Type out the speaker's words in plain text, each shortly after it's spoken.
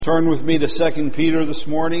Turn with me to 2 Peter this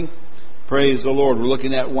morning. Praise the Lord. We're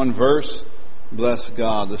looking at one verse. Bless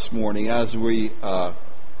God this morning as we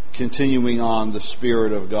continuing on the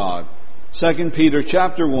Spirit of God. 2 Peter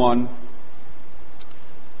chapter 1.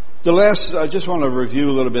 I just want to review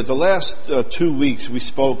a little bit. The last 2 weeks we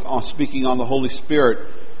spoke on speaking on the Holy Spirit.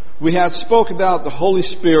 We had spoke about the Holy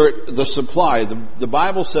Spirit, the supply. The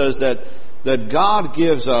Bible says that God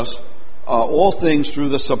gives us all things through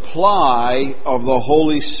the supply of the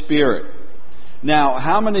Holy Spirit. Now,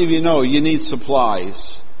 how many of you know you need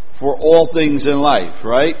supplies for all things in life,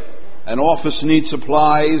 right? An office needs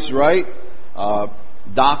supplies, right?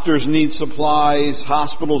 Doctors need supplies.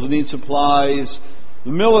 Hospitals need supplies.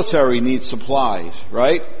 The military needs supplies,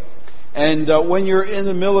 right? And when you're in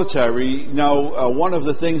the military, one of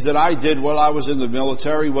the things that I did while I was in the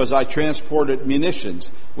military was I transported munitions,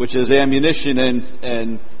 which is ammunition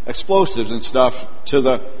and explosives and stuff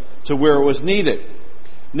to where it was needed.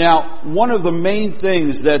 Now, one of the main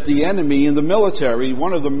things that the enemy in the military,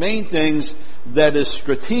 one of the main things that is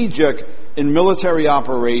strategic in military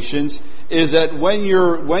operations is that when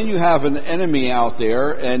you have an enemy out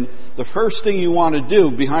there, and the first thing you want to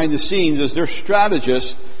do behind the scenes is there's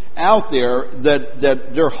strategists out there that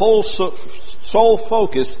their whole sole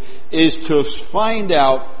focus is to find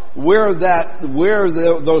out where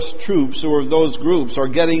those troops or those groups are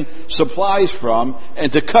getting supplies from,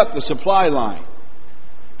 and to cut the supply line.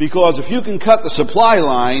 Because if you can cut the supply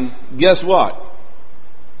line, guess what?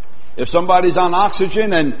 If somebody's on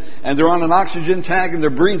oxygen and they're on an oxygen tank and they're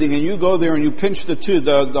breathing, and you go there and you pinch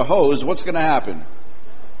the hose, what's going to happen?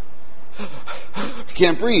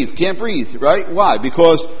 Can't breathe, right? Why?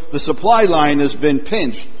 Because the supply line has been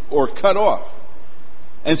pinched or cut off.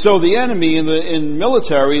 And so the enemy in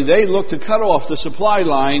military, they look to cut off the supply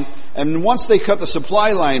line, and once they cut the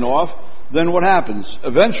supply line off, then what happens?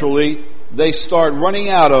 Eventually, they start running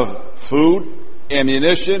out of food,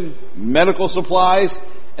 ammunition, medical supplies,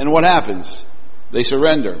 and what happens? They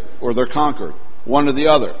surrender, or they're conquered, one or the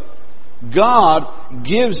other. God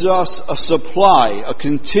gives us a supply, a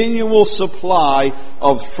continual supply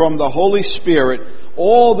from the Holy Spirit,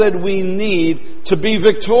 all that we need to be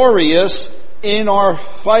victorious in our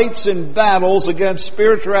fights and battles against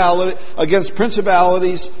spirituality, against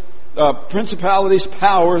principalities,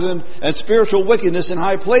 powers, and spiritual wickedness in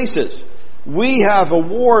high places. We have a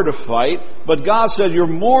war to fight, but God said you're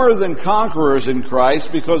more than conquerors in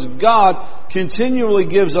Christ, because God continually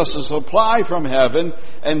gives us a supply from heaven,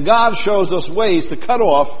 and God shows us ways to cut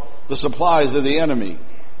off the supplies of the enemy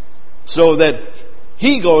so that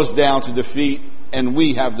he goes down to defeat and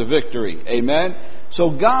we have the victory. Amen? So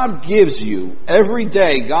God gives you, every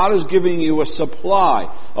day, God is giving you a supply,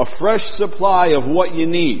 a fresh supply of what you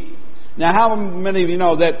need. Now, how many of you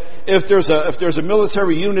know that if there's a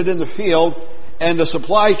military unit in the field, and the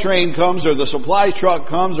supply train comes, or the supply truck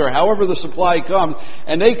comes, or however the supply comes,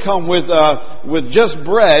 and they come with just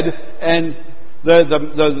bread, and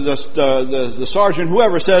the sergeant,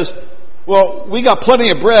 whoever, says, well, we got plenty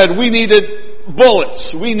of bread, we needed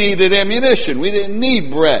bullets, we needed ammunition, we didn't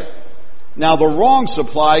need bread. Now, the wrong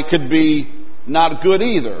supply could be not good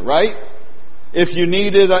either, right? If you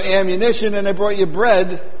needed ammunition and they brought you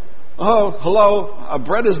bread, oh, hello,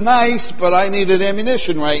 bread is nice, but I needed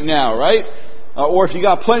ammunition right now, right? Or if you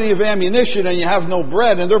got plenty of ammunition and you have no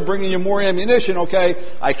bread and they're bringing you more ammunition, okay,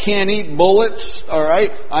 I can't eat bullets, all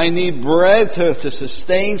right? I need bread to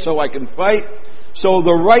sustain so I can fight. So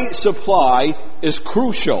the right supply is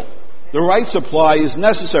crucial. The right supply is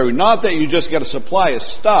necessary. Not that you just get a supply of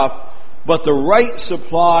stuff, but the right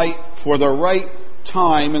supply for the right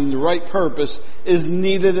time and the right purpose is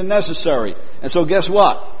needed and necessary. And so guess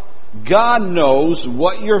what? God knows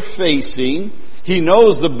what you're facing. He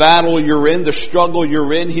knows the battle you're in, the struggle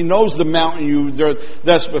you're in. He knows the mountain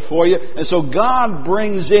that's before you. And so God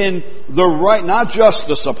brings in the right, not just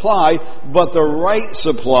the supply, but the right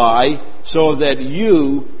supply, so that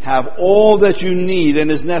you have all that you need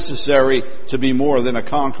and is necessary to be more than a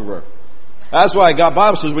conqueror. That's why God,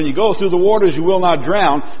 Bible says, when you go through the waters, you will not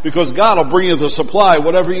drown, because God will bring you the supply,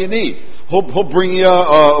 whatever you need. He'll bring you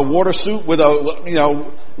a water suit with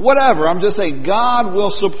whatever. I'm just saying, God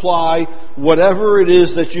will supply whatever it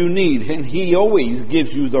is that you need, and He always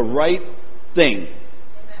gives you the right thing.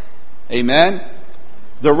 Amen?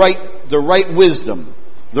 The right wisdom,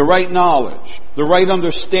 the right knowledge, the right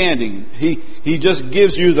understanding. He just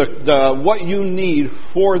gives you the what you need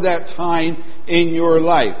for that time in your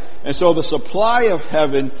life. And so the supply of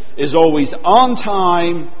heaven is always on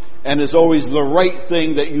time and is always the right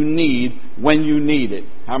thing that you need when you need it.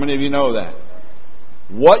 How many of you know that?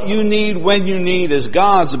 What you need when you need is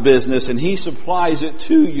God's business, and He supplies it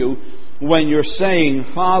to you when you're saying,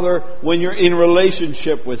 Father, when you're in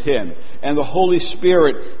relationship with Him, and the Holy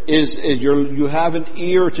Spirit you have an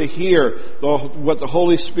ear to hear what the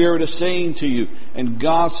Holy Spirit is saying to you, and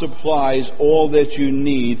God supplies all that you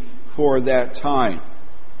need for that time.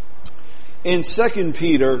 In 2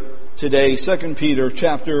 Peter today, 2 Peter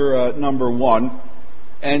chapter number 1,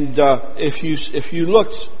 and if you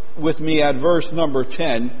looked with me at verse number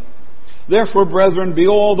 10, therefore, brethren, be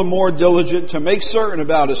all the more diligent to make certain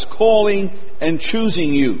about His calling and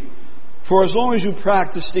choosing you. For as long as you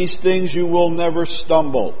practice these things, you will never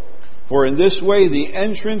stumble. For in this way, the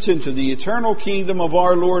entrance into the eternal kingdom of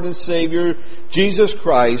our Lord and Savior, Jesus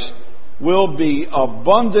Christ, will be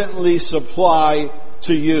abundantly supplied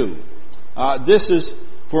to you. This is,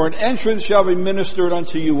 for an entrance shall be ministered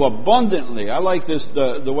unto you abundantly. I like this,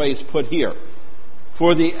 the way it's put here.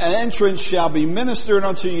 For the entrance shall be ministered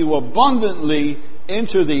unto you abundantly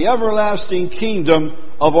into the everlasting kingdom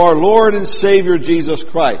of our Lord and Savior Jesus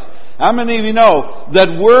Christ. How many of you know that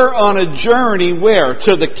we're on a journey where?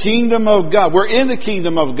 To the kingdom of God. We're in the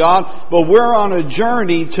kingdom of God, but we're on a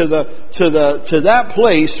journey to that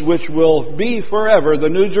place which will be forever, the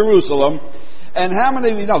New Jerusalem. And how many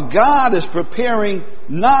of you know God is preparing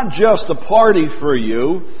not just a party for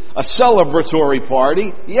you, a celebratory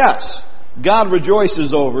party? Yes. God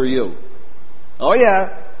rejoices over you. Oh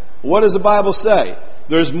yeah. What does the Bible say?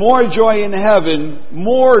 There's more joy in heaven,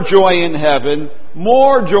 more joy in heaven,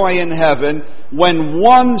 more joy in heaven when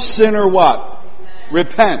one sinner what?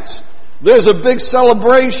 Repents. There's a big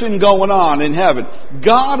celebration going on in heaven.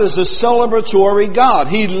 God is a celebratory God.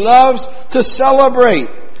 He loves to celebrate.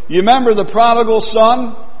 You remember the prodigal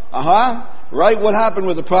son? Right? What happened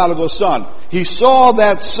with the prodigal son? He saw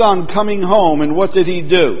that son coming home, and what did he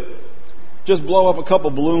do? Just blow up a couple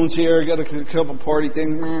balloons here, get a couple party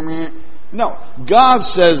things. No. God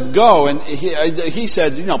says go, and he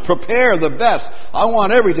said, prepare the best. I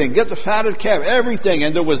want everything. Get the fatted calf, everything.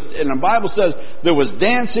 And the Bible says there was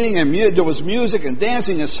dancing, and there was music and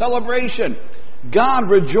dancing and celebration. God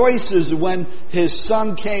rejoices when His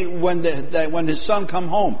son came, when His son come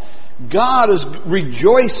home. God is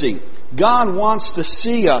rejoicing. God wants to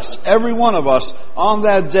see us, every one of us, on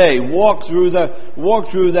that day, walk through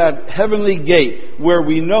that heavenly gate where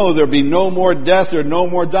we know there'll be no more death or no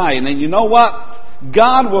more dying. And you know what?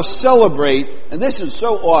 God will celebrate, and this is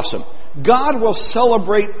so awesome. God will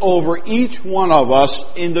celebrate over each one of us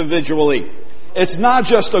individually. It's not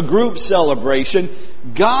just a group celebration.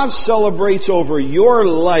 God celebrates over your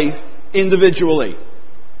life individually.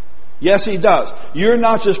 Yes, He does. You're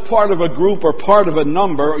not just part of a group or part of a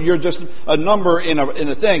number. You're just a number in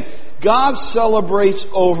a thing. God celebrates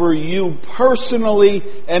over you personally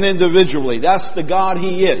and individually. That's the God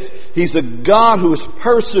He is. He's a God who is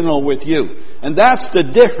personal with you. And that's the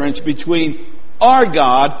difference between our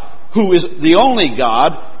God, who is the only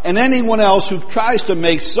God, and anyone else who tries to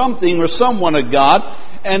make something or someone a God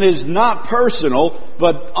and is not personal.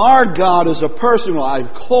 But our God is a personal.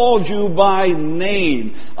 I've called you by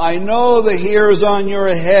name. I know the hairs on your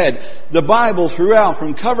head. The Bible throughout,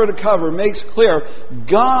 from cover to cover, makes clear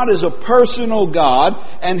God is a personal God,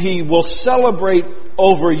 and He will celebrate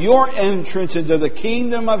over your entrance into the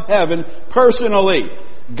kingdom of heaven personally.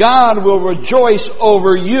 God will rejoice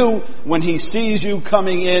over you when He sees you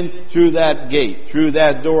coming in through that gate, through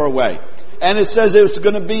that doorway. And it says it's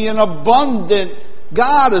going to be an abundant.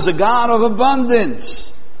 God is a God of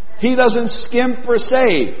abundance. He doesn't skimp or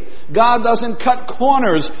save. God doesn't cut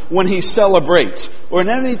corners when He celebrates. Or in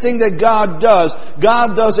anything that God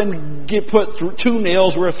doesn't put 2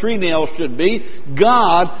 nails where 3 nails should be.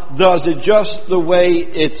 God does it just the way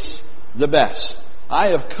it's the best. I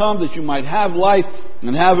have come that you might have life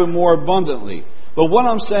and have it more abundantly. But what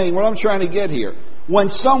I'm trying to get here, when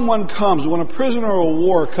someone comes, when a prisoner of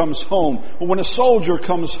war comes home, or when a soldier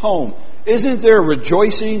comes home, isn't there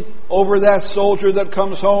rejoicing over that soldier that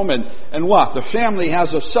comes home? And what? The family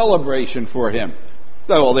has a celebration for him.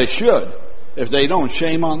 Well, they should. If they don't,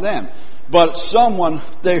 shame on them. But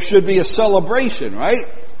there should be a celebration, right?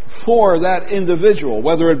 For that individual,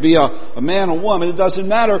 whether it be a man or woman, it doesn't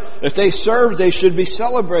matter. If they serve, they should be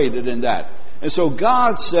celebrated in that. And so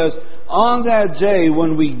God says, on that day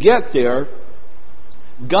when we get there,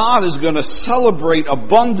 God is going to celebrate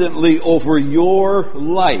abundantly over your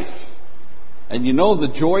life. And you know the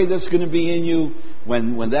joy that's going to be in you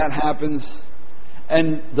when that happens.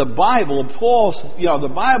 And the Bible,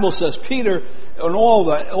 the Bible says, Peter, and all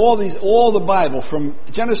the Bible from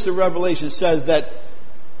Genesis to Revelation says that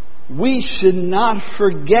we should not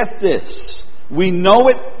forget this. We know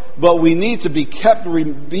it, but we need to be kept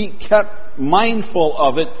mindful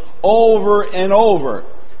of it over and over.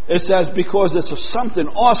 It says because it's something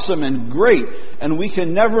awesome and great, and we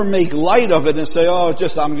can never make light of it and say, oh,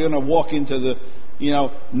 just I'm going to walk into the,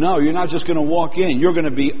 no, you're not just going to walk in. You're going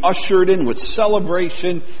to be ushered in with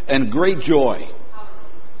celebration and great joy.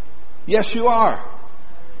 Yes, you are.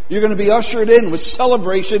 You're going to be ushered in with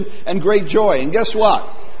celebration and great joy. And guess what?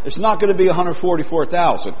 It's not going to be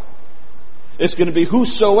 144,000. It's going to be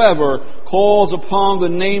whosoever calls upon the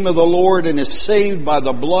name of the Lord and is saved by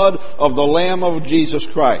the blood of the Lamb of Jesus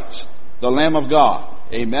Christ, the Lamb of God.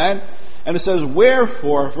 Amen? And it says,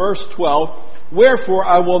 wherefore, verse 12, wherefore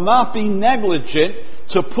I will not be negligent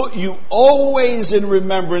to put you always in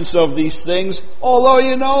remembrance of these things, although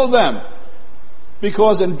you know them.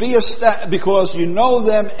 Because you know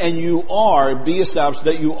them and be established,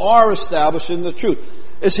 that you are established in the truth.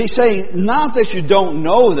 Is he saying, not that you don't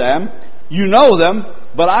know them, you know them,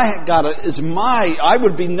 but I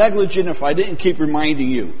would be negligent if I didn't keep reminding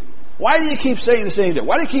you. Why do you keep saying the same thing?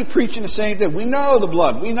 Why do you keep preaching the same thing? We know the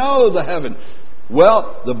blood. We know the heaven.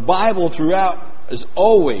 Well, the Bible throughout is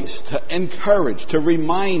always to encourage, to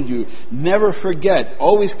remind you, never forget,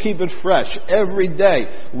 always keep it fresh every day.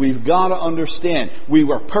 We've got to understand we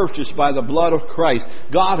were purchased by the blood of Christ.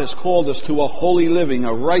 God has called us to a holy living,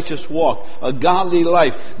 a righteous walk, a godly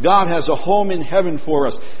life. God has a home in heaven for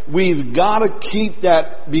us. We've got to keep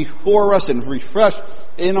that before us and refresh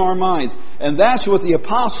in our minds. And that's what the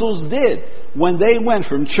apostles did when they went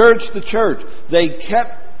from church to church. They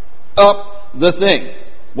kept up the thing.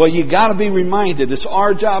 Well, you got to be reminded. It's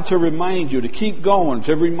our job to remind you, to keep going,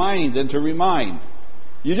 to remind and to remind.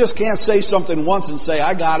 You just can't say something once and say,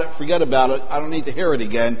 I got it, forget about it, I don't need to hear it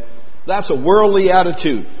again. That's a worldly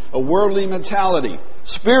attitude, a worldly mentality.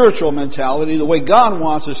 Spiritual mentality, the way God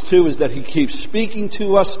wants us to, is that He keeps speaking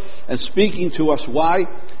to us and speaking to us. Why?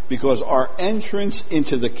 Because our entrance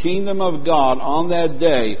into the kingdom of God on that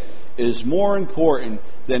day is more important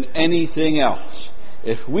than anything else.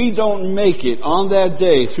 If we don't make it on that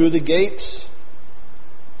day through the gates,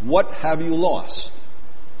 what have you lost?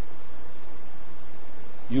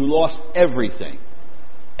 You lost everything.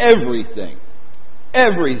 Everything.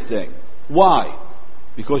 Everything. Why?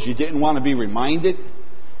 Because you didn't want to be reminded?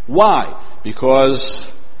 Why?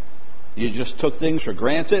 Because you just took things for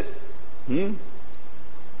granted? The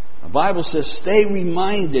Bible says, stay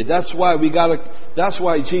reminded. That's why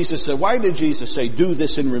Jesus said, why did Jesus say, do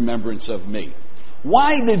this in remembrance of me?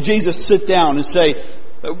 Why did Jesus sit down and say,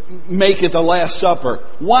 make it the Last Supper?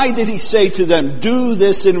 Why did He say to them, do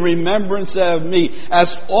this in remembrance of me?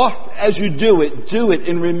 As oft as you do it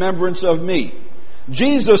in remembrance of me.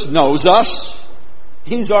 Jesus knows us.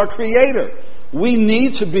 He's our Creator. We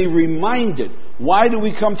need to be reminded. Why do we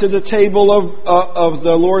come to the table of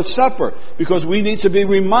the Lord's Supper? Because we need to be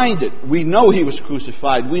reminded. We know He was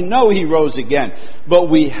crucified. We know He rose again. But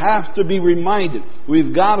we have to be reminded.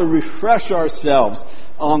 We've got to refresh ourselves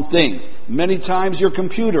on things. Many times your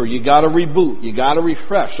computer, you got to reboot. You got to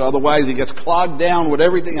refresh. Otherwise it gets clogged down with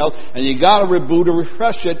everything else. And you got to reboot or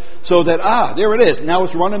refresh it so that, there it is. Now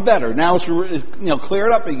it's running better. Now it's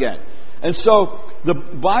cleared up again. And so the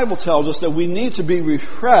Bible tells us that we need to be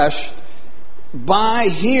refreshed by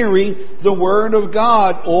hearing the Word of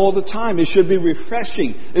God all the time. It should be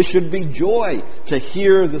refreshing. It should be joy to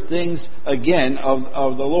hear the things again of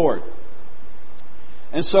the Lord.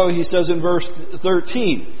 And so he says in verse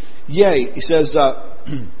 13, yea, he says, I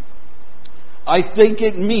think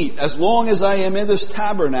it meet, as long as I am in this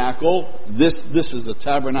tabernacle, this is the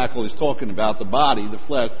tabernacle he's talking about, the body, the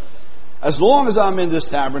flesh, as long as I'm in this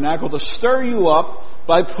tabernacle, to stir you up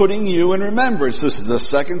by putting you in remembrance. This is the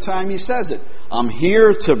second time he says it. I'm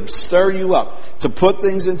here to stir you up, to put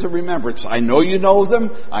things into remembrance. I know you know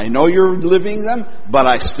them. I know you're living them, but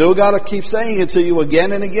I still got to keep saying it to you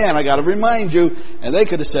again and again. I got to remind you. And they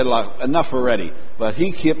could have said enough already, but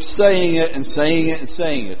he keeps saying it and saying it and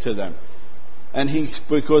saying it to them. And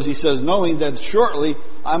because he says, knowing that shortly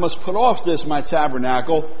I must put off this my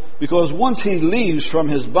tabernacle, because once he leaves from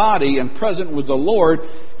his body and present with the Lord,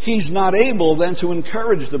 he's not able then to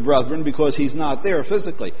encourage the brethren because he's not there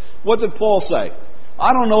physically. What did Paul say?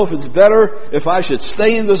 I don't know if it's better if I should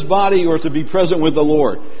stay in this body or to be present with the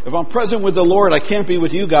Lord. If I'm present with the Lord, I can't be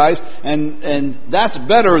with you guys, and that's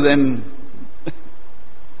better than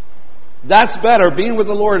that's better. Being with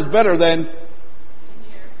the Lord is better than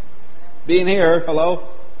being here. Hello?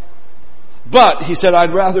 But he said,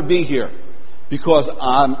 I'd rather be here because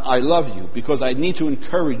I love you, because I need to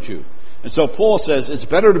encourage you. And so Paul says it's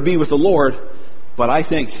better to be with the Lord, but I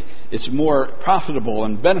think it's more profitable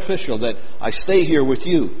and beneficial that I stay here with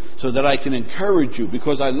you so that I can encourage you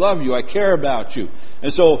because I love you, I care about you.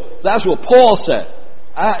 And so that's what Paul said.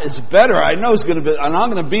 It's better. I know it's going to be, and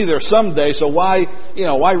I'm going to be there someday. So why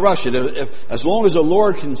rush it? As long as the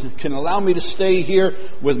Lord can allow me to stay here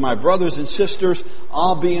with my brothers and sisters,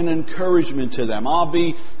 I'll be an encouragement to them. I'll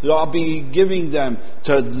be giving them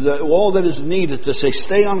all that is needed to say,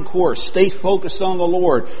 stay on course, stay focused on the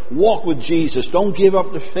Lord, walk with Jesus. Don't give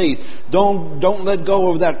up the faith. Don't let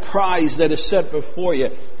go of that prize that is set before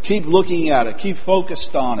you. Keep looking at it. Keep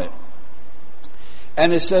focused on it.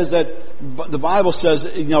 And it says that, the Bible says,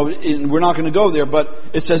 we're not going to go there, but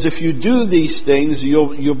it says if you do these things,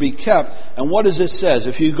 you'll be kept. And what does it says?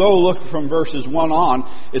 If you go look from verses 1 on,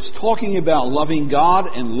 it's talking about loving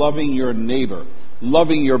God and loving your neighbor,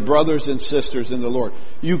 loving your brothers and sisters in the Lord.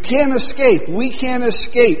 You can't escape. We can't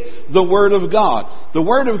escape the Word of God. The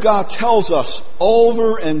Word of God tells us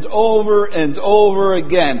over and over and over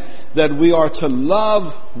again that we are to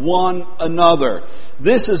love one another.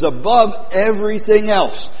 This is above everything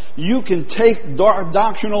else. You can take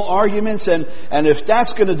doctrinal arguments and if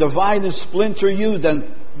that's going to divide and splinter you,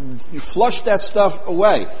 then you flush that stuff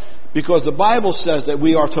away. Because the Bible says that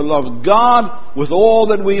we are to love God with all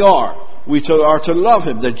that we are. We are to love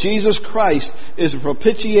Him, that Jesus Christ is a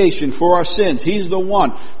propitiation for our sins. He's the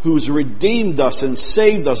one who's redeemed us and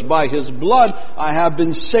saved us. By His blood I have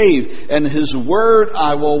been saved, and His word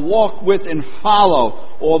I will walk with and follow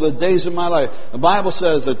all the days of my life. The Bible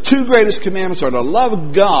says the 2 greatest commandments are to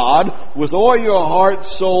love God with all your heart,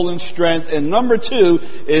 soul, and strength. And number 2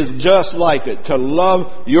 is just like it, to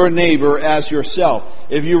love your neighbor as yourself.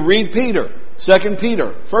 If you read Peter, 2 Peter,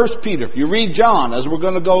 1 Peter, if you read John, as we're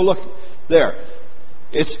going to go look there,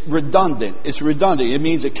 it's redundant. It's redundant. It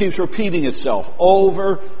means it keeps repeating itself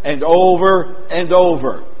over and over and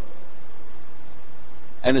over.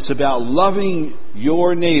 And it's about loving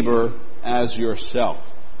your neighbor as yourself.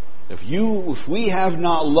 If we have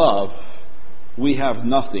not love, we have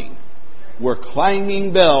nothing. We're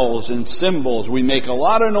clanging bells and cymbals. We make a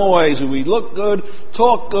lot of noise and we look good,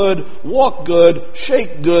 talk good, walk good,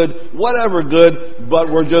 shake good, whatever good, but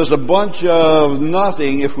we're just a bunch of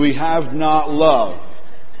nothing if we have not love.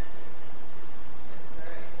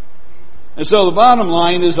 And so the bottom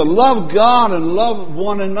line is to love God and love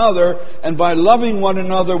one another, and by loving one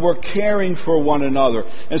another, we're caring for one another.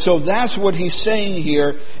 And so that's what he's saying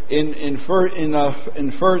here in 2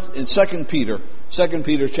 Peter. 2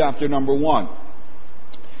 Peter chapter number 1.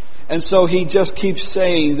 And so he just keeps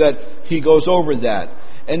saying that he goes over that.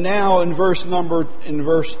 And now in verse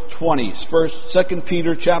 20, 2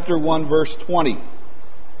 Peter chapter 1 verse 20.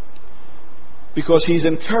 Because he's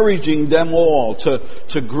encouraging them all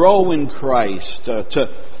to grow in Christ,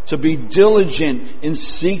 to be diligent in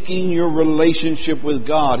seeking your relationship with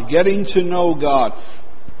God, getting to know God,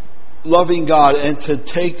 loving God, and to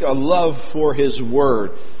take a love for His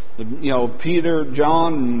Word. Peter,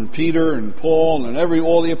 John, and Peter, and Paul, and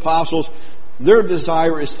all the apostles, their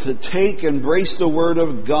desire is to embrace the Word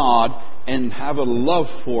of God and have a love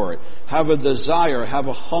for it, have a desire, have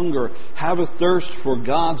a hunger, have a thirst for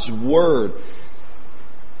God's Word.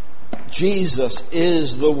 Jesus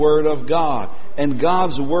is the Word of God, and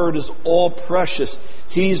God's Word is all precious.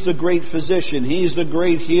 He's the great physician. He's the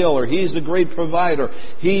great healer. He's the great provider.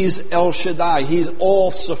 He's El Shaddai. He's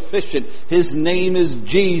all sufficient. His name is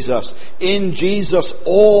Jesus. In Jesus,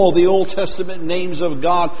 all the Old Testament names of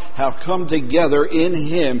God have come together in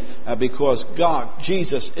Him because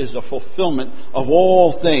Jesus is the fulfillment of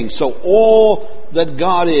all things. So all that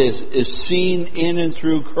God is seen in and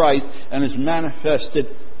through Christ and is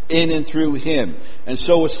manifested in and through Him. And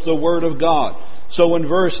so it's the Word of God. So in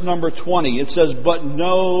verse number 20, it says, but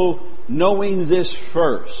knowing this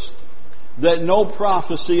first, that no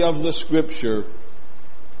prophecy of the Scripture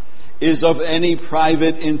is of any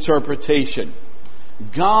private interpretation.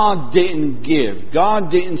 God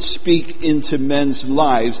didn't speak into men's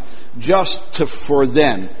lives just for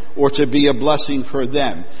them or to be a blessing for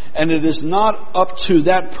them. And it is not up to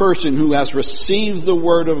that person who has received the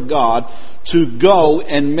Word of God to go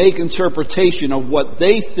and make interpretation of what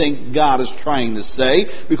they think God is trying to say,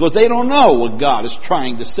 because they don't know what God is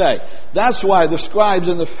trying to say. That's why the scribes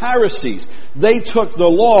and the Pharisees, they took the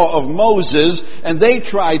law of Moses and they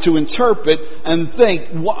tried to interpret and think,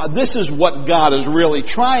 this is what God is really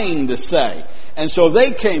trying to say. And so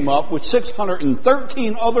they came up with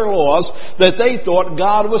 613 other laws that they thought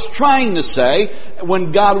God was trying to say,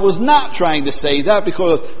 when God was not trying to say that,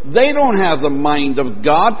 because they don't have the mind of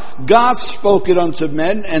God. God spoke it unto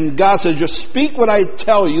men, and God says, just speak what I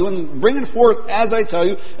tell you and bring it forth as I tell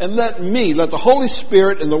you, and let the Holy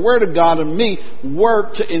Spirit and the Word of God and me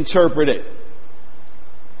work to interpret it.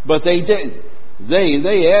 But they didn't.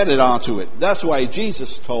 They added on to it. That's why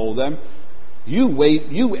Jesus told them,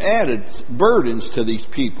 You added burdens to these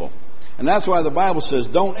people. And that's why the Bible says,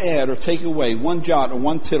 don't add or take away one jot or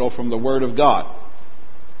one tittle from the Word of God.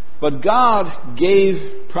 But God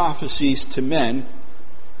gave prophecies to men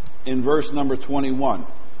in verse number 21.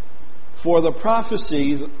 For the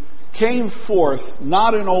prophecies came forth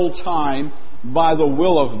not in old time by the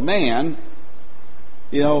will of man.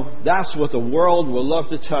 That's what the world will love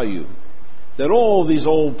to tell you. That all these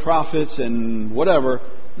old prophets and whatever,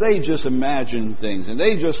 they just imagined things, and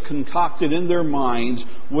they just concocted in their minds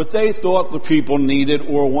what they thought the people needed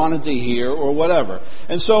or wanted to hear or whatever.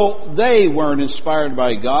 And so they weren't inspired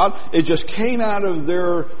by God. It just came out of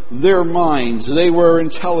their minds. They were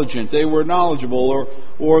intelligent, they were knowledgeable,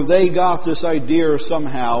 or they got this idea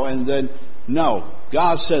somehow, and then, no.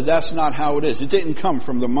 God said that's not how it is. It didn't come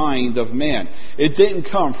from the mind of man. It didn't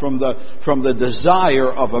come from the desire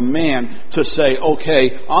of a man to say,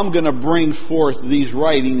 okay, I'm going to bring forth these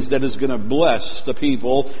writings that is going to bless the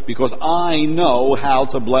people because I know how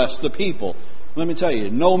to bless the people. Let me tell you,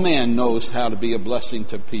 no man knows how to be a blessing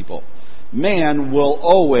to people. Man will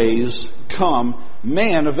always come.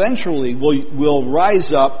 Man eventually will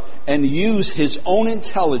rise up and use his own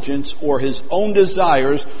intelligence or his own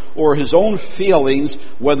desires or his own feelings,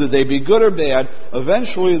 whether they be good or bad.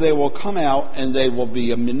 Eventually they will come out and they will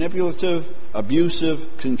be manipulative,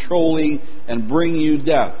 abusive, controlling, and bring you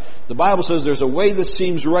death. The Bible says there's a way that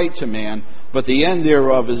seems right to man, but the end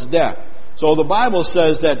thereof is death. So the Bible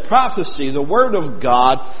says that prophecy, the Word of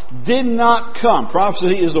God, did not come.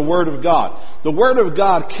 Prophecy is the Word of God. The Word of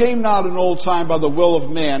God came not in old time by the will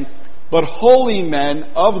of man, but holy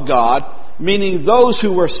men of God, meaning those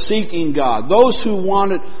who were seeking God, those who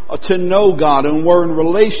wanted to know God and were in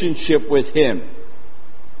relationship with Him.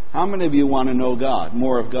 How many of you want to know God,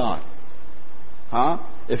 more of God? Huh?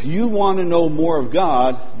 If you want to know more of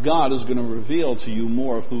God, God is going to reveal to you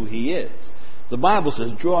more of who He is. The Bible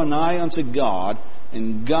says, draw nigh unto God,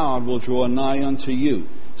 and God will draw nigh unto you.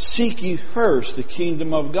 Seek ye first the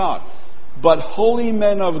kingdom of God. But holy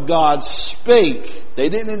men of God spake. They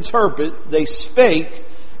didn't interpret. They spake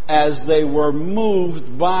as they were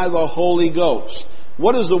moved by the Holy Ghost.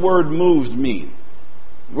 What does the word moved mean?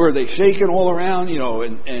 Were they shaking all around,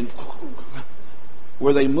 and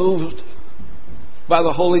were they moved by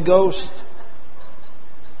the Holy Ghost?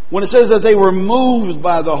 When it says that they were moved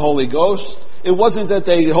by the Holy Ghost, it wasn't that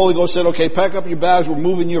the Holy Ghost said, okay, pack up your bags, we're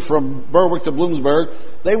moving you from Berwick to Bloomsburg.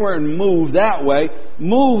 They weren't moved that way.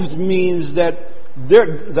 Moved means that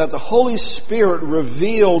the Holy Spirit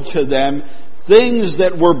revealed to them things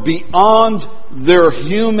that were beyond their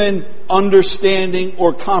human understanding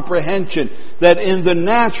or comprehension. That in the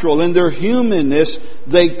natural, in their humanness,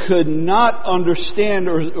 they could not understand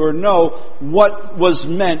or know what was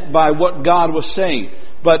meant by what God was saying.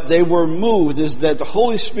 But they were moved, is that the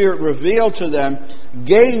Holy Spirit revealed to them,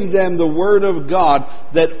 gave them the Word of God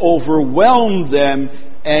that overwhelmed them,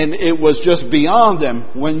 and it was just beyond them.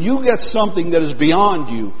 When you get something that is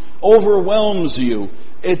beyond you, overwhelms you,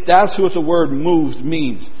 that's what the word moved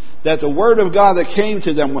means. That the Word of God that came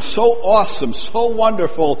to them was so awesome, so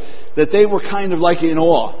wonderful, that they were kind of like in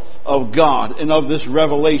awe of God and of this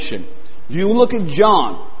revelation. You look at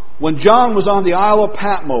John. When John was on the Isle of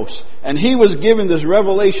Patmos and he was given this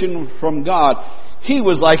revelation from God, he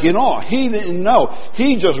was like in awe. He didn't know.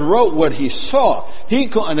 He just wrote what he saw. He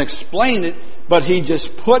couldn't explain it, but he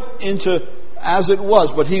just put into as it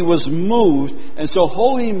was. But he was moved. And so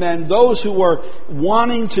holy men, those who were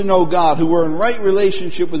wanting to know God, who were in right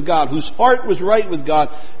relationship with God, whose heart was right with God,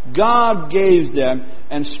 God gave them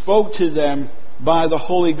and spoke to them by the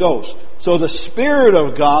Holy Ghost. So the Spirit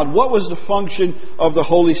of God, what was the function of the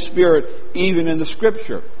Holy Spirit even in the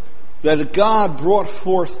Scripture? That God brought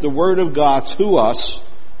forth the Word of God to us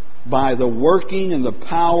by the working and the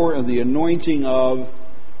power and the anointing of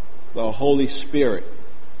the Holy Spirit.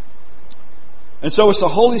 And so it's the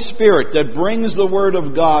Holy Spirit that brings the Word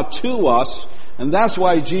of God to us, and that's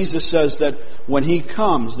why Jesus says that when He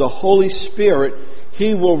comes, the Holy Spirit,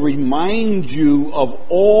 He will remind you of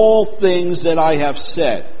all things that I have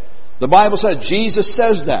said. The Bible says, Jesus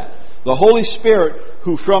says that. The Holy Spirit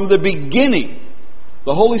who from the beginning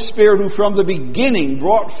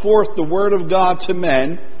brought forth the Word of God to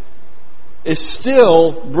men, is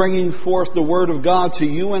still bringing forth the Word of God to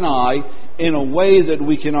you and I in a way that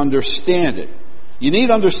we can understand it. You need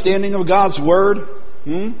understanding of God's Word?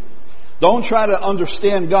 Don't try to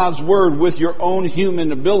understand God's Word with your own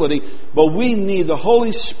human ability, but we need the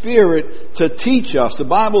Holy Spirit to teach us. The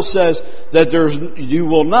Bible says that you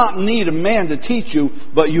will not need a man to teach you,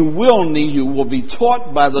 but you will be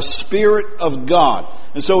taught by the Spirit of God.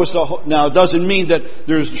 And so now it doesn't mean that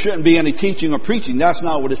there shouldn't be any teaching or preaching. That's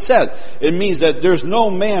not what it says. It means that there's no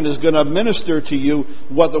man is going to minister to you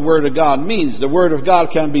what the Word of God means. The Word of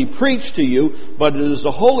God can be preached to you, but it is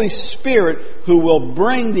the Holy Spirit who will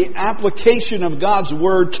bring the application of God's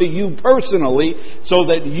Word to you personally, so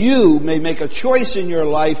that you may make a choice in your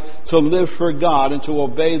life to live for God and to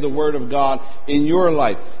obey the Word of God in your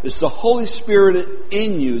life. It's the Holy Spirit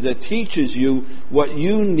in you that teaches you what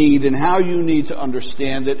you need and how you need to understand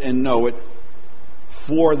it and know it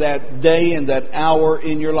for that day and that hour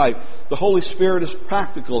in your life. The Holy Spirit is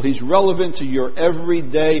practical. He's relevant to your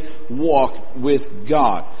everyday walk with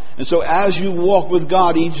God. And so as you walk with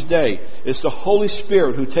God each day, it's the Holy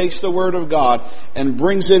Spirit who takes the Word of God and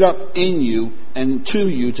brings it up in you and to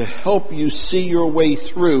you to help you see your way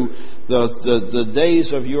through the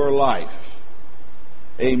days of your life.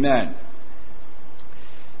 Amen.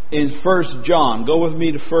 In 1 John, go with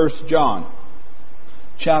me to 1 John,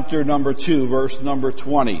 chapter number 2, verse number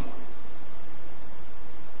 20.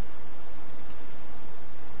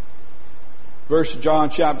 John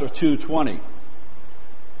chapter 2, 20.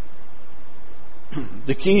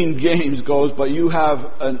 The King James goes, but you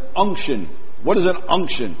have an unction. What is an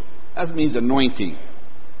unction? That means anointing.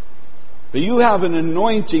 But you have an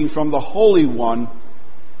anointing from the Holy One,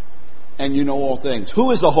 and you know all things.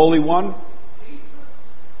 Who is the Holy One?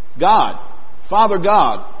 God. Father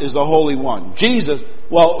God is the Holy One. Jesus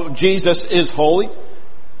is holy.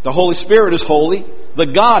 The Holy Spirit is holy. The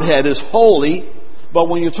Godhead is holy. But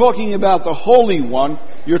when you're talking about the Holy One,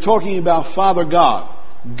 you're talking about Father God.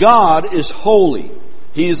 God is holy.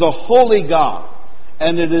 He is a holy God.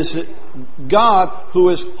 And it is God who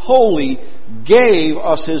is holy gave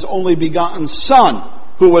us His only begotten Son,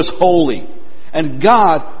 who was holy. And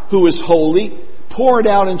God, who is holy, poured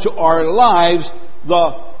out into our lives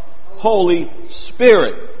the Holy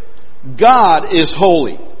Spirit. God is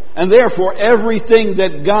holy. And therefore, everything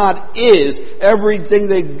that God is, everything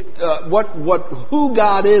who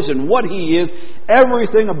God is and what He is,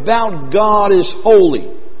 everything about God is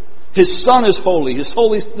holy. His Son is holy.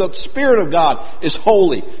 The Spirit of God is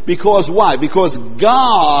holy. Because why? Because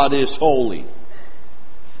God is holy.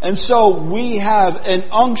 And so we have an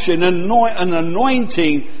unction, an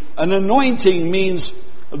anointing. An anointing means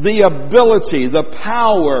the ability, the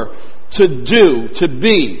power to do, to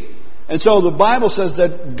be. And so the Bible says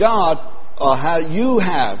that God,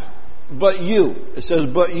 it says,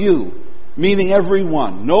 but you, meaning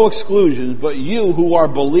everyone, no exclusions, but you who are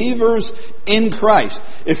believers in Christ.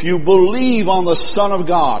 If you believe on the Son of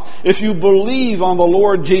God, if you believe on the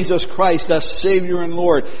Lord Jesus Christ as Savior and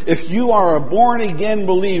Lord, if you are a born-again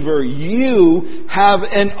believer, you have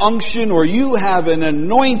an unction or you have an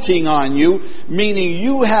anointing on you, meaning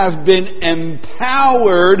you have been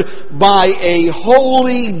empowered by a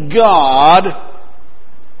holy God,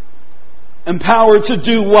 empowered to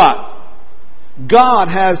do what?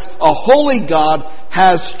 A holy God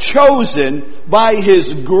has chosen by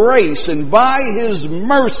His grace and by His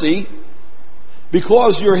mercy,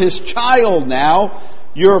 because you're His child now,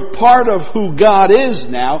 you're part of who God is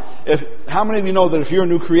now. How many of you know that if you're a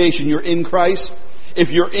new creation, you're in Christ? If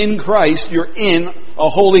you're in Christ, you're in a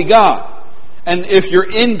holy God. And if you're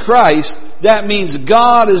in Christ, that means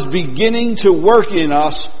God is beginning to work in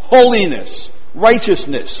us holiness,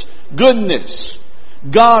 righteousness, goodness.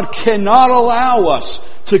 God cannot allow us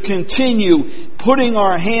to continue putting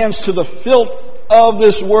our hands to the filth of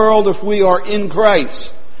this world if we are in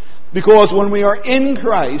Christ. Because when we are in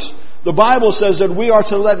Christ, the Bible says that we are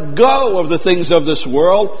to let go of the things of this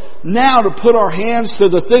world, now to put our hands to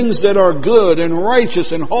the things that are good and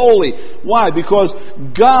righteous and holy. Why? Because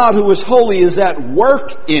God, who is holy, is at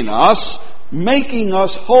work in us, making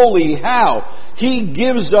us holy. How? He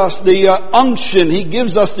gives us the unction. He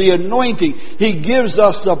gives us the anointing. He gives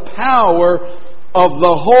us the power of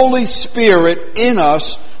the Holy Spirit in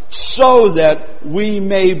us so that we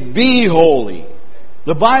may be holy.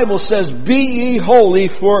 The Bible says, be ye holy,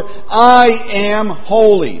 for I am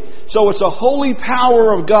holy. So it's a holy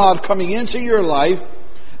power of God coming into your life,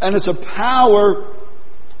 and it's a power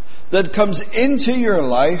that comes into your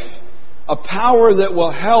life, a power that will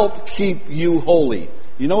help keep you holy.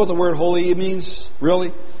 You know what the word holy means,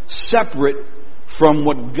 really? Separate from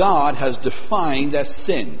what God has defined as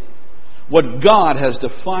sin. What God has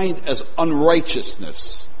defined as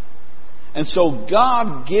unrighteousness. And so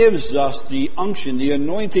God gives us the unction, the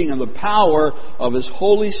anointing, and the power of His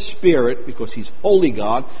Holy Spirit, because He's holy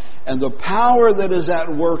God. And the power that is at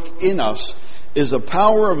work in us is the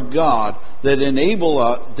power of God that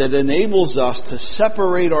enables us to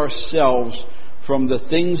separate ourselves from the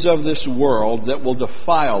things of this world that will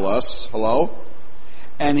defile us. Hello?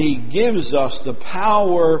 And He gives us the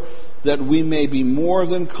power that we may be more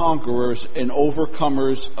than conquerors and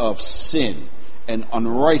overcomers of sin and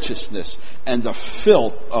unrighteousness and the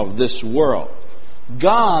filth of this world.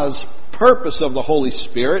 God's purpose of the Holy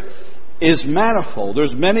Spirit is manifold.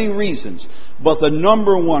 There's many reasons, but the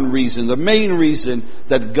number one reason, the main reason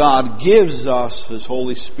that God gives us His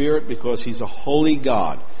Holy Spirit, because He's a holy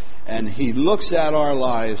God, and He looks at our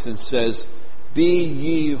lives and says, "Be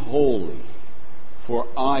ye holy, for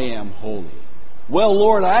I am holy." Well,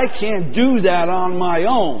 Lord, I can't do that on my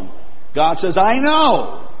own. God says, "I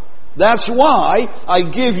know. That's why I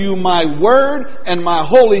give you my Word and my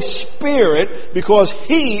Holy Spirit, because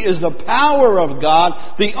He is the power of God,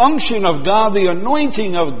 the unction of God, the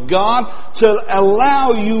anointing of God to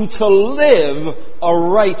allow you to live a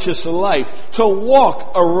righteous life, to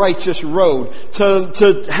walk a righteous road,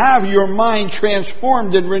 to have your mind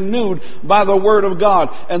transformed and renewed by the Word of God.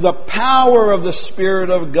 And the power of the Spirit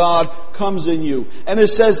of God comes in you. And it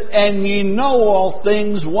says, "And ye know all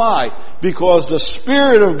things." Why? Because the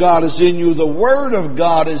Spirit of God is in you, the Word of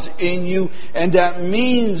God is in you, and that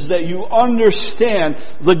means that you understand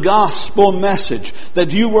the gospel message,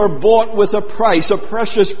 that you were bought with a price, a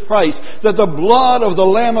precious price, that the blood of the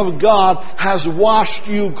Lamb of God has washed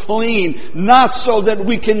you clean, not so that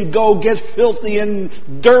we can go get filthy and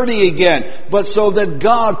dirty again, but so that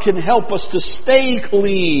God can help us to stay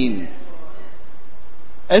clean.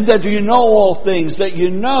 And that you know all things, that you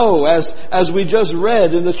know, as we just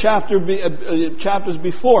read in the chapters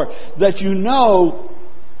before, that you know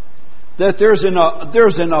that there's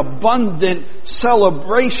an abundant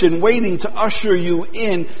celebration waiting to usher you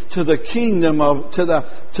in to the kingdom of to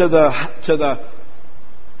the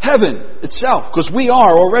heaven itself, because we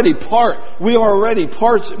are already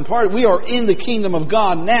parts and part. We are in the kingdom of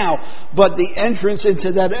God now, but the entrance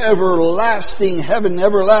into that everlasting heaven,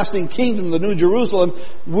 everlasting kingdom, the New Jerusalem,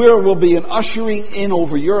 where will be an ushering in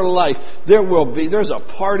over your life. There's a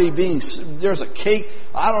party there's a cake,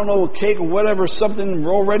 I don't know, a cake or whatever, something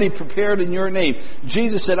already prepared in your name.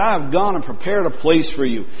 Jesus said, "I have gone and prepared a place for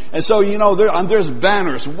you." And so, there's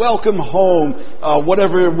banners, "Welcome home,"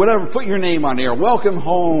 whatever, put your name on there, "Welcome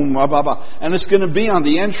home," blah, blah, blah. And it's going to be on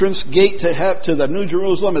the entrance gate to the New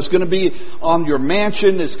Jerusalem. It's going to be on your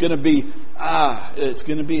mansion. It's going to be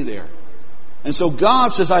there. And so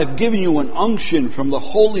God says, "I've given you an unction from the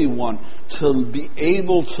Holy One to be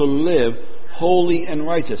able to live holy and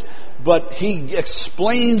righteous." But He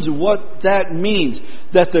explains what that means.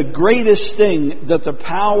 That the greatest thing that the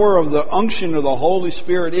power of the unction of the Holy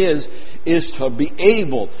Spirit is to be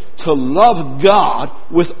able to love God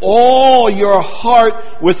with all your heart,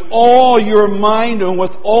 with all your mind, and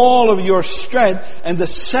with all of your strength. And the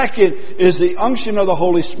second is the unction of the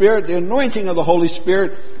Holy Spirit, the anointing of the Holy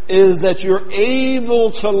Spirit, is that you're able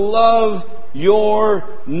to love your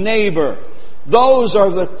neighbor. Those are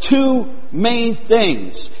the two main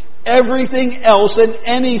things. Everything else and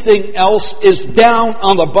anything else is down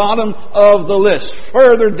on the bottom of the list,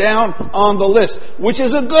 further down on the list, which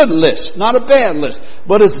is a good list, not a bad list,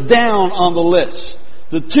 but it's down on the list.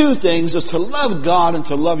 The two things is to love God and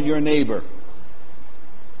to love your neighbor.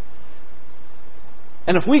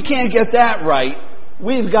 And if we can't get that right,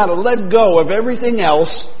 we've got to let go of everything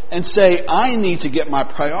else and say, "I need to get my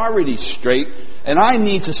priorities straight, and I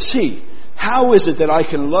need to see, how is it that I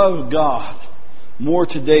can love God more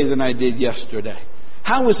today than I did yesterday?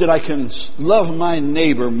 How is it I can love my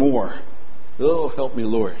neighbor more? Oh, help me,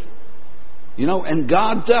 Lord." And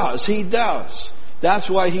God does. He does. That's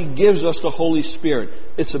why He gives us the Holy Spirit.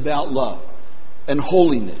 It's about love and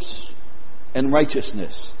holiness and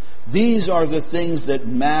righteousness. These are the things that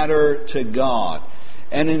matter to God.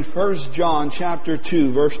 And in 1 John chapter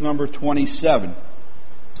 2, verse number 27,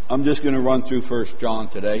 I'm just going to run through 1 John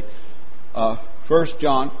today. 1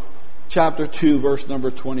 John chapter 2, verse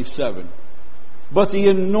number 27. "But the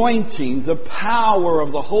anointing, the power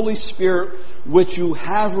of the Holy Spirit, which you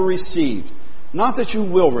have received," not that you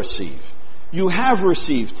will receive, you have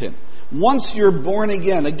received Him. Once you're born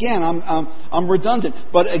again, I'm redundant,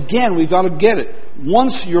 but again, we've got to get it.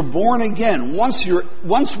 Once you're born again,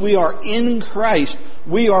 once we are in Christ,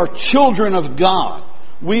 we are children of God.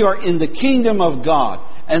 We are in the kingdom of God.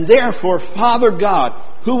 And therefore, Father God,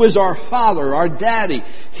 who is our Father, our Daddy,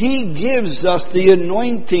 He gives us the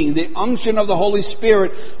anointing, the unction of the Holy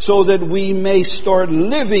Spirit, so that we may start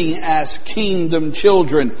living as kingdom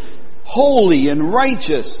children, holy and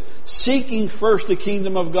righteous, seeking first the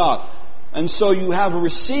kingdom of God. And so you have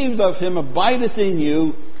received of him abideth in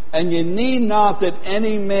you, and ye need not that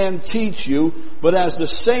any man teach you, but as the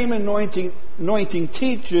same anointing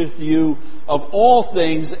teacheth you of all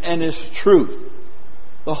things, and is truth.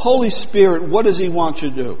 The Holy Spirit, what does he want you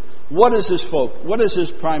to do? What is his focus? What is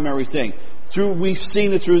his primary thing? We've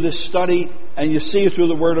seen it through this study, and you see it through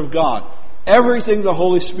the Word of God. Everything the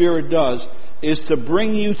Holy Spirit does is to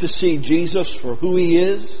bring you to see Jesus for who he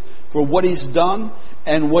is, for what he's done,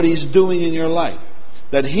 and what he's doing in your life.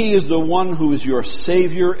 That he is the one who is your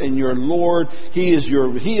Savior and your Lord. He is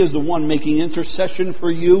the one making intercession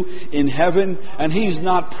for you in heaven. And he's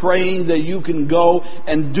not praying that you can go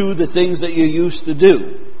and do the things that you used to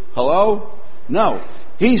do. Hello? No.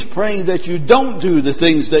 He's praying that you don't do the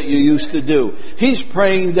things that you used to do. He's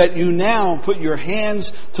praying that you now put your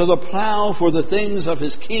hands to the plow for the things of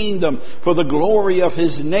his kingdom, for the glory of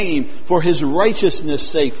his name, for his righteousness'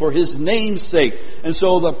 sake, for his name's sake. And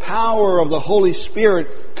so the power of the Holy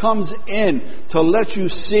Spirit comes in to let you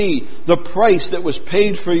see the price that was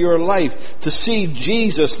paid for your life, to see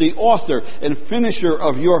Jesus, the author and finisher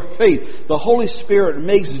of your faith. The Holy Spirit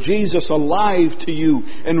makes Jesus alive to you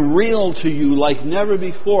and real to you like never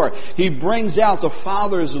before. He brings out the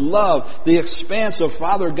Father's love, the expanse of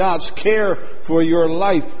Father God's care for your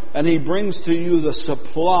life, and he brings to you the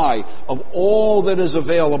supply of all that is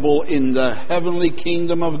available in the heavenly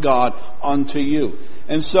kingdom of God unto you.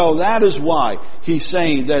 And so that is why he's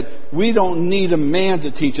saying that we don't need a man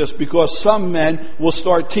to teach us, because some men will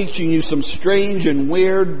start teaching you some strange and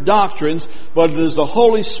weird doctrines, but it is the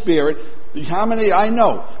Holy Spirit. How many? I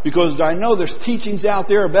know, because I know there's teachings out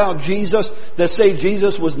there about Jesus that say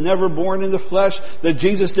Jesus was never born in the flesh, that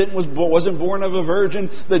Jesus wasn't born of a virgin,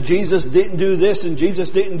 that Jesus didn't do this and Jesus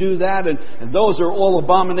didn't do that, and those are all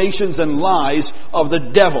abominations and lies of the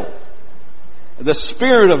devil. The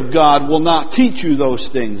Spirit of God will not teach you those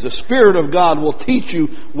things. The Spirit of God will teach you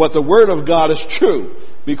what the Word of God is true,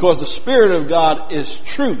 because the Spirit of God is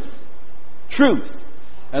truth. Truth.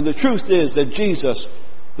 And the truth is that Jesus,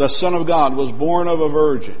 the Son of God, was born of a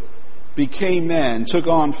virgin, became man, took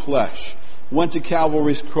on flesh, went to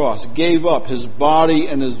Calvary's cross, gave up his body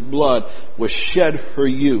and his blood, was shed for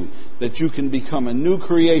you, that you can become a new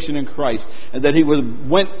creation in Christ, and that he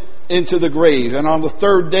went into the grave, and on the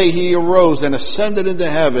third day he arose and ascended into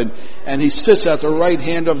heaven, and he sits at the right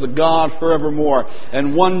hand of the God forevermore.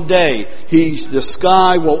 And one day the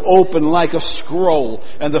sky will open like a scroll,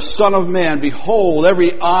 and the Son of Man, behold,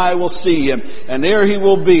 every eye will see him, and there he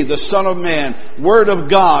will be, the Son of Man, Word of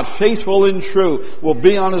God, faithful and true, will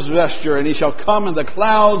be on his vesture, and he shall come in the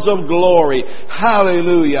clouds of glory.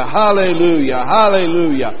 Hallelujah, hallelujah,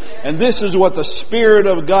 hallelujah. And this is what the Spirit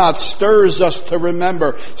of God stirs us to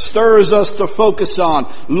remember, stirs us to focus on.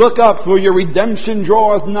 Look up, for your redemption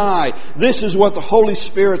draweth nigh. This is what the Holy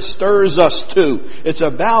Spirit stirs us to. It's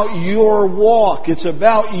about your walk. It's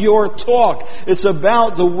about your talk. It's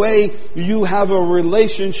about the way you have a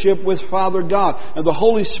relationship with Father God. And the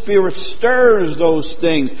Holy Spirit stirs those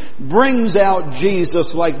things, brings out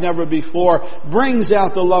Jesus like never before, brings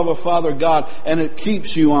out the love of Father God, and it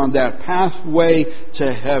keeps you on that pathway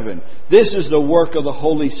to heaven. This is the work of the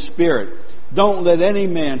Holy Spirit. Don't let any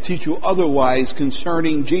man teach you otherwise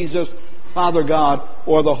concerning Jesus, Father God,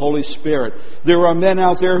 or the Holy Spirit. There are men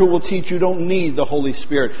out there who will teach you don't need the Holy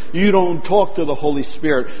Spirit. You don't talk to the Holy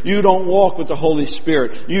Spirit. You don't walk with the Holy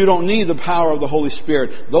Spirit. You don't need the power of the Holy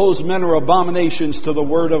Spirit. Those men are abominations to the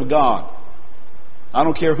Word of God. I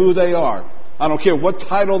don't care who they are. I don't care what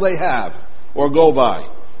title they have or go by.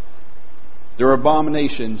 They're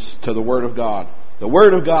abominations to the Word of God. The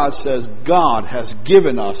Word of God says God has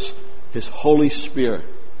given us His Holy Spirit.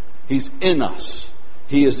 He's in us.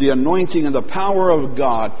 He is the anointing and the power of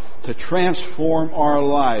God to transform our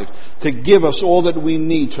lives, to give us all that we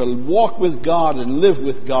need to walk with God and live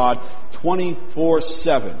with God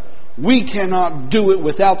 24/7. We cannot do it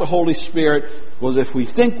without the Holy Spirit, because if we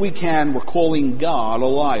think we can, we're calling God a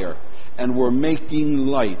liar, and we're making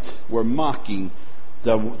light, we're mocking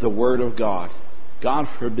the Word of God. God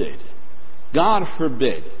forbid. God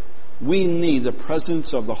forbid. We need the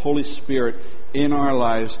presence of the Holy Spirit in our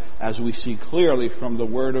lives, as we see clearly from the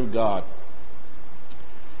Word of God.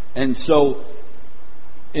 And so,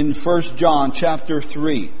 in 1 John chapter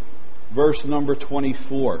 3, verse number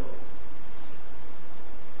 24.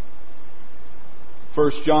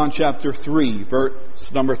 1 John chapter 3, verse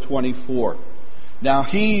number 24. Now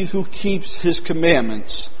he who keeps His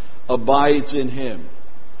commandments abides in Him.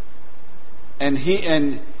 And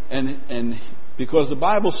because the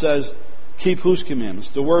Bible says, keep whose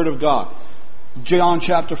commandments? The Word of God. John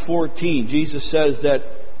chapter 14, Jesus says that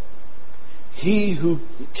He who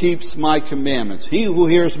keeps my commandments, he who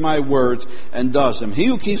hears my words and does them, he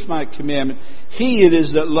who keeps my commandment, he it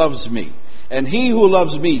is that loves me. And he who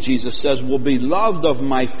loves me, Jesus says, will be loved of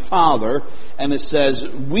my Father. And it says,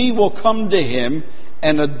 we will come to him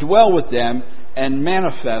and dwell with them and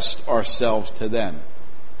manifest ourselves to them.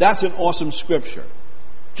 That's an awesome scripture.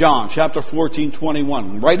 John chapter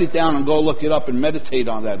 14:21. Write it down and go look it up and meditate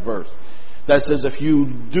on that verse. That says if you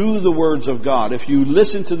do the words of God, if you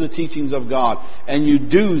listen to the teachings of God and you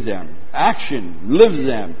do them, action, live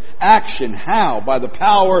them, action, how? By the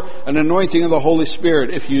power and anointing of the Holy Spirit.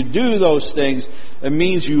 If you do those things, it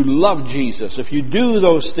means you love Jesus. If you do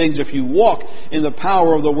those things, if you walk in the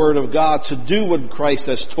power of the Word of God to do what Christ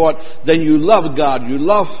has taught, then you love God, you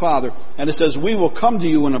love Father. And it says we will come to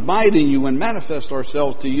you and abide in you and manifest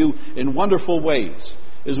ourselves to you in wonderful ways,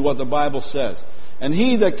 is what the Bible says. And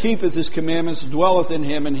he that keepeth his commandments dwelleth in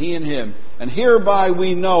him, and he in him. And hereby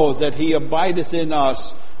we know that he abideth in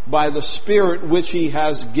us by the Spirit which he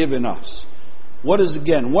has given us. What does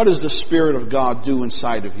the Spirit of God do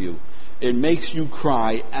inside of you? It makes you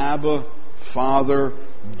cry, Abba, Father,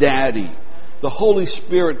 Daddy. The Holy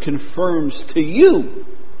Spirit confirms to you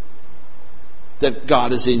that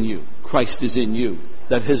God is in you, Christ is in you,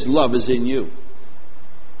 that his love is in you.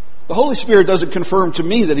 The Holy Spirit doesn't confirm to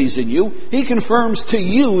me that he's in you. He confirms to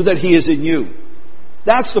you that he is in you.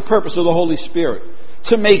 That's the purpose of the Holy Spirit.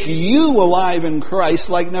 To make you alive in Christ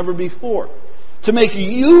like never before. To make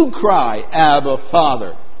you cry, Abba,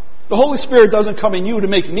 Father. The Holy Spirit doesn't come in you to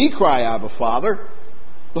make me cry, Abba, Father.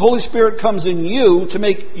 The Holy Spirit comes in you to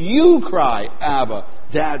make you cry, Abba,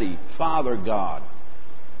 Daddy, Father, God.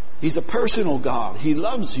 He's a personal God. He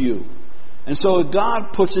loves you. And so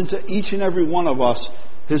God puts into each and every one of us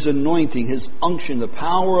his anointing, his unction, the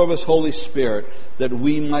power of his Holy Spirit, that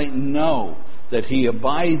we might know that he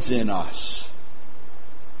abides in us.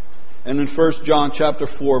 And in 1 John chapter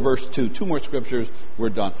 4, verse 2, two more scriptures, we're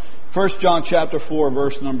done. 1 John chapter 4,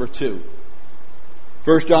 verse number 2.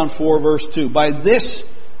 1 John 4, verse 2. By this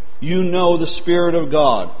you know the Spirit of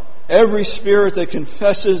God. Every spirit that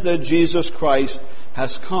confesses that Jesus Christ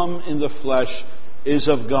has come in the flesh is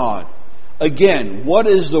of God. Again, what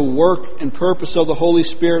is the work and purpose of the Holy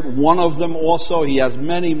Spirit? One of them also, he has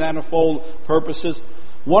many manifold purposes.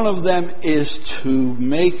 One of them is to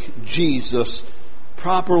make Jesus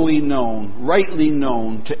properly known, rightly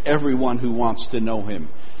known to everyone who wants to know him.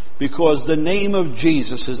 Because the name of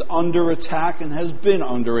Jesus is under attack and has been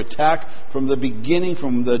under attack from the beginning,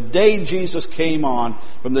 from the day Jesus came on,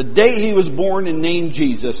 from the day he was born and named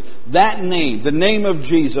Jesus. That name, the name of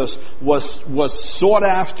Jesus, was sought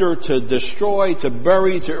after to destroy, to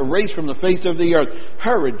bury, to erase from the face of the earth.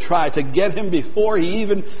 Herod tried to get him before he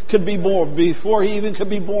even could be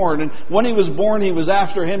born. And when he was born, he was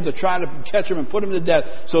after him to try to catch him and put him to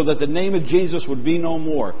death so that the name of Jesus would be no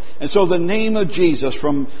more. And so the name of Jesus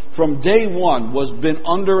from day one was been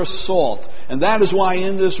under assault. And that is why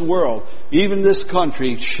in this world, even this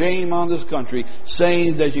country, shame on this country,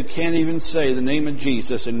 saying that you can't even say the name of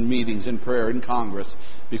Jesus in meetings, in prayer, in Congress,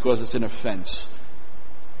 because it's an offense.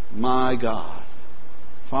 My God.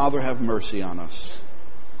 Father, have mercy on us.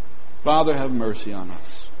 Father, have mercy on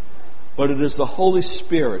us. But it is the Holy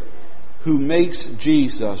Spirit who makes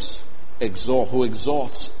Jesus who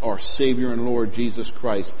exalts our Savior and Lord Jesus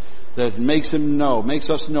Christ, that makes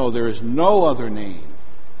us know there is no other name.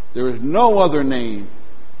 There is no other name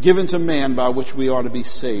given to man by which we are to be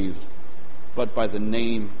saved, but by the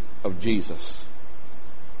name of Jesus.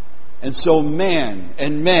 And so man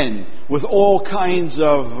and men with all kinds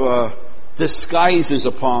of disguises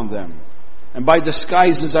upon them. And by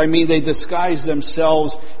disguises I mean they disguise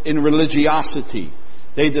themselves in religiosity.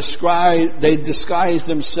 They disguise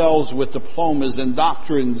themselves with diplomas and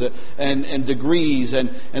doctrines and degrees, and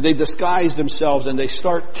they disguise themselves and they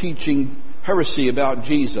start teaching heresy about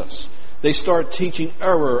Jesus. They start teaching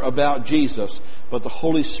error about Jesus. But the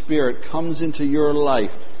Holy Spirit comes into your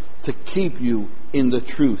life to keep you in the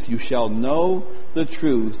truth. You shall know the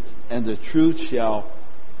truth, and the truth shall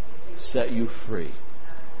set you free.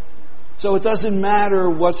 So it doesn't matter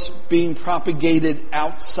what's being propagated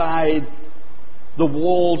outside the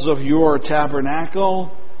walls of your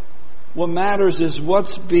tabernacle. What matters is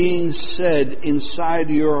what's being said inside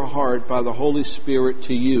your heart by the Holy Spirit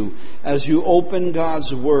to you. As you open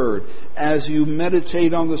God's Word, as you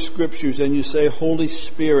meditate on the Scriptures and you say, Holy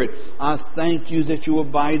Spirit, I thank you that you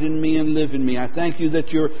abide in me and live in me. I thank you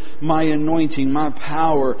that you're my anointing, my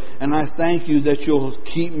power, and I thank you that you'll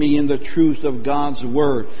keep me in the truth of God's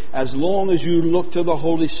Word. As long as you look to the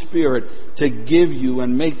Holy Spirit to give you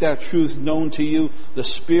and make that truth known to you,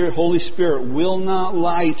 the Holy Spirit will not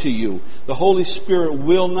lie to you. you. The Holy Spirit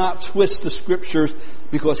will not twist the Scriptures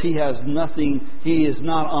because He has nothing, He is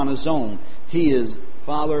not on His own. He is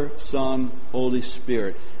Father, Son, Holy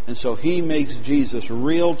Spirit. And so He makes Jesus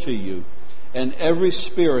real to you. And every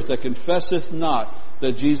spirit that confesseth not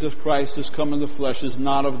that Jesus Christ is come in the flesh is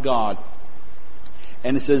not of God.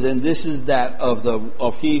 And it says, and this is that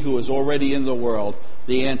of he who is already in the world,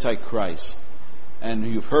 the Antichrist. And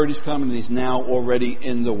you've heard he's coming, and he's now already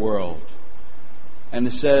in the world. And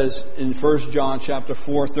it says in 1 John chapter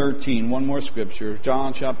 4:13, one more scripture,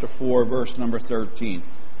 John chapter 4, verse number 13.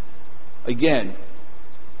 Again,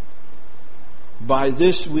 by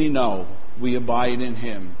this we know we abide in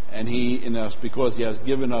Him, and He in us, because He has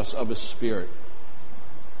given us of His Spirit.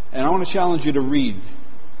 And I want to challenge you to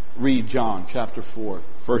read John chapter 4,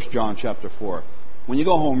 1 John chapter 4. When you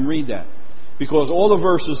go home, read that. Because all the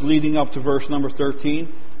verses leading up to verse number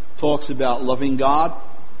 13 talks about loving God,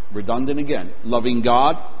 redundant again, loving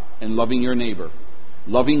God and loving your neighbor.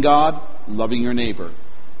 Loving God, loving your neighbor.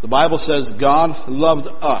 The Bible says God loved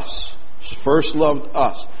us, first loved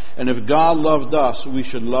us. And if God loved us, we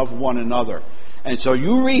should love one another. And so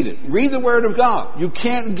you read it. Read the Word of God. You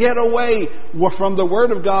can't get away from the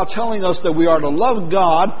Word of God telling us that we are to love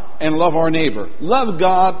God and love our neighbor. Love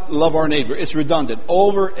God, love our neighbor. It's redundant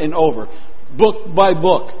over and over. Book by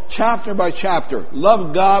book, chapter by chapter.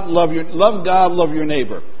 Love God, love your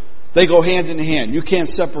neighbor. They go hand in hand. You can't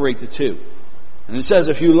separate the two. And it says,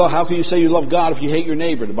 how can you say you love God if you hate your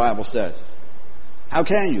neighbor? The Bible says. How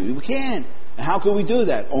can you? You can't. And how can we do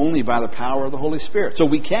that? Only by the power of the Holy Spirit. So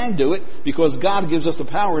we can do it because God gives us the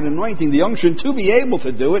power and anointing, the unction to be able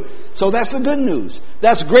to do it. So that's the good news.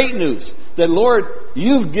 That's great news. That, Lord,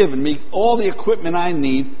 you've given me all the equipment I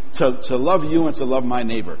need to love you and to love my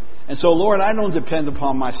neighbor. And so, Lord, I don't depend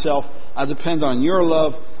upon myself. I depend on your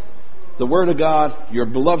love, the Word of God, your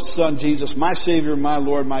beloved Son, Jesus, my Savior, my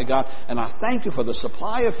Lord, my God. And I thank you for the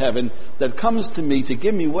supply of heaven that comes to me to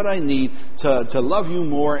give me what I need to love you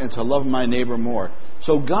more and to love my neighbor more.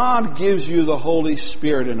 So God gives you the Holy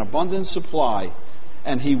Spirit in abundant supply,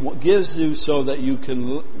 and He gives you so that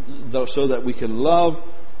we can love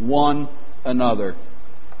one another.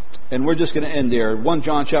 And we're just going to end there. 1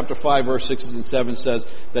 John chapter 5, verse 6 and 7 says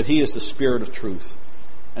that He is the Spirit of truth.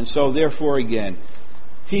 And so, therefore, again,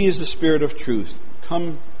 He is the Spirit of truth,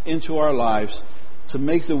 come into our lives to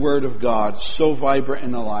make the Word of God so vibrant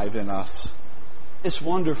and alive in us. It's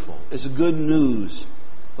wonderful. It's good news.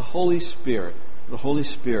 The Holy Spirit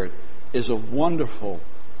is a wonderful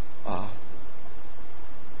part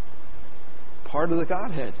of the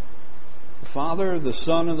Godhead. The Father, the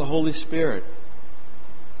Son, and the Holy Spirit.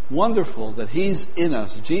 Wonderful that He's in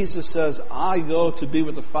us. Jesus says, I go to be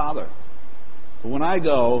with the Father. But when I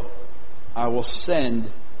go, I will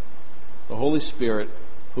send the Holy Spirit,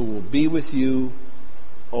 who will be with you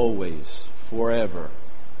always, forever.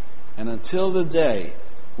 And until the day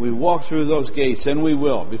we walk through those gates, and we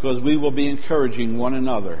will, because we will be encouraging one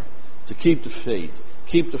another to keep the faith,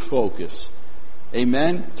 keep the focus.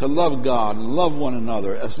 Amen? To love God and love one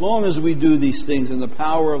another. As long as we do these things in the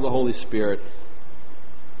power of the Holy Spirit,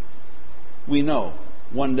 we know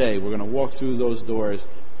one day we're going to walk through those doors,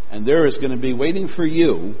 and there is going to be waiting for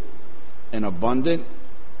you an abundant,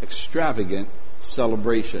 extravagant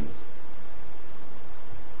celebration.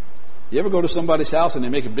 You ever go to somebody's house and they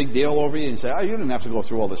make a big deal over you and say, you didn't have to go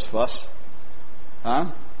through all this fuss? Huh?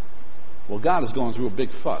 Well, God is going through a big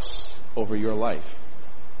fuss over your life.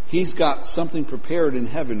 He's got something prepared in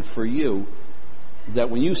heaven for you that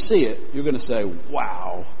when you see it, you're going to say,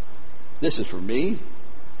 wow, this is for me?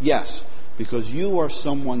 Yes, because you are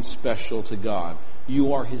someone special to God.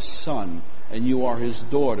 You are His son and you are His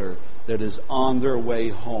daughter that is on their way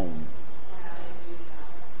home.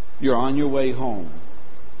 You're on your way home.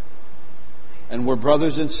 And we're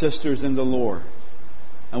brothers and sisters in the Lord.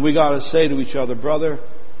 And we got to say to each other, brother,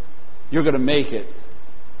 you're going to make it.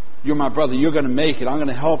 You're my brother. You're going to make it. I'm going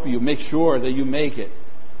to help you make sure that you make it.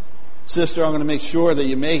 Sister, I'm going to make sure that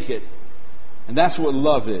you make it. And that's what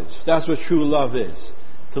love is. That's what true love is.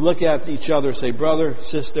 To look at each other and say, brother,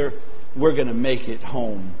 sister, we're going to make it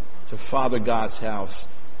home to Father God's house.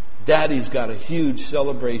 Daddy's got a huge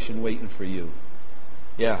celebration waiting for you.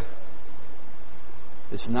 Yeah.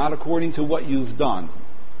 It's not according to what you've done.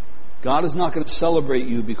 God is not going to celebrate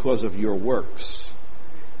you because of your works.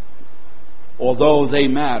 Although they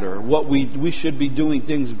matter. We should be doing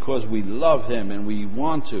things because we love Him and we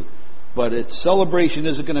want to. But celebration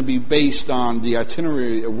isn't going to be based on the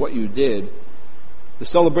itinerary of what you did. The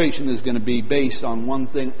celebration is going to be based on one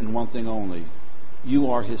thing and one thing only.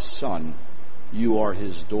 You are His son. You are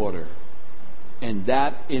His daughter. And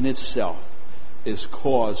that in itself is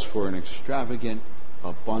cause for an extravagant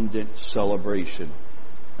abundant celebration.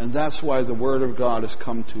 And that's why the Word of God has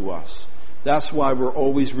come to us. That's why we're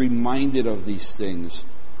always reminded of these things,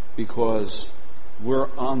 because we're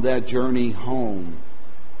on that journey home.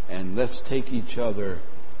 And let's take each other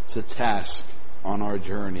to task on our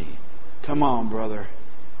journey. Come on, brother.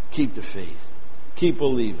 Keep the faith. Keep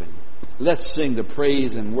believing. Let's sing the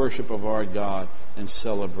praise and worship of our God and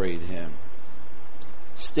celebrate Him.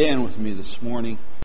 Stand with me this morning.